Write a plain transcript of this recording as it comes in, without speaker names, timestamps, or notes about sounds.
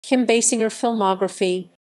Kim Basinger filmography.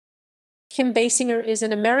 Kim Basinger is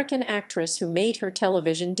an American actress who made her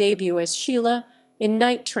television debut as Sheila in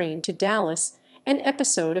Night Train to Dallas, an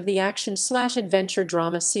episode of the action/adventure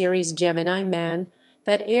drama series Gemini Man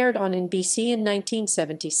that aired on NBC in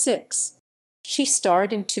 1976. She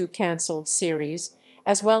starred in two canceled series,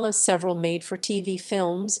 as well as several made-for-TV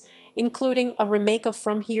films, including a remake of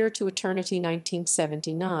From Here to Eternity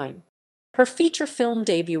 1979. Her feature film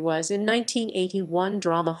debut was in 1981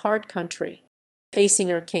 drama Hard Country.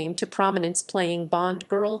 Basinger came to prominence playing Bond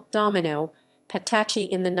girl Domino Petachi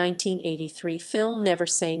in the 1983 film Never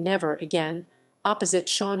Say Never Again, opposite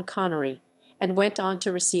Sean Connery, and went on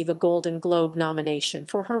to receive a Golden Globe nomination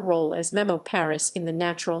for her role as Memo Paris in The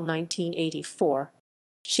Natural 1984.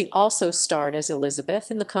 She also starred as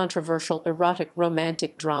Elizabeth in the controversial erotic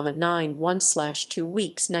romantic drama 9-1/2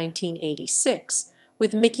 Weeks 1986,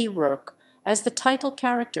 with Mickey Rourke as the title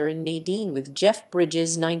character in Nadine with Jeff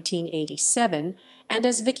Bridges 1987, and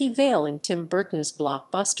as Vicki Vale in Tim Burton's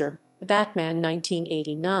blockbuster Batman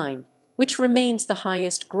 1989, which remains the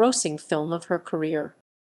highest-grossing film of her career.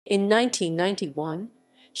 In 1991,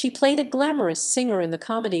 she played a glamorous singer in the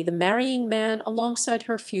comedy The Marrying Man alongside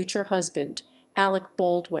her future husband, Alec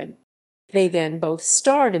Baldwin. They then both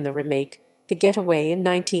starred in the remake The Getaway in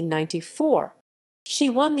 1994.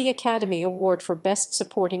 She won the Academy Award for Best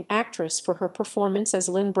Supporting Actress for her performance as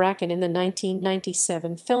Lynn Bracken in the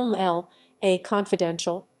 1997 film L.A.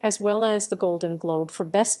 Confidential, as well as the Golden Globe for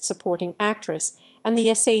Best Supporting Actress and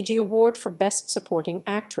the SAG Award for Best Supporting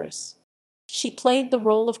Actress. She played the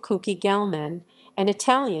role of Cookie Galman, an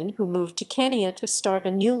Italian who moved to Kenya to start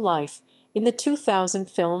a new life, in the 2000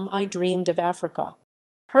 film I Dreamed of Africa.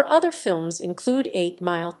 Her other films include 8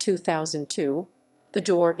 Mile 2002, The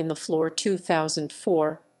Door in the Floor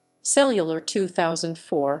 2004, Cellular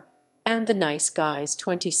 2004, and The Nice Guys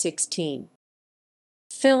 2016.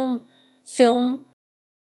 Film,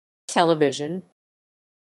 television,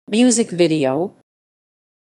 music video,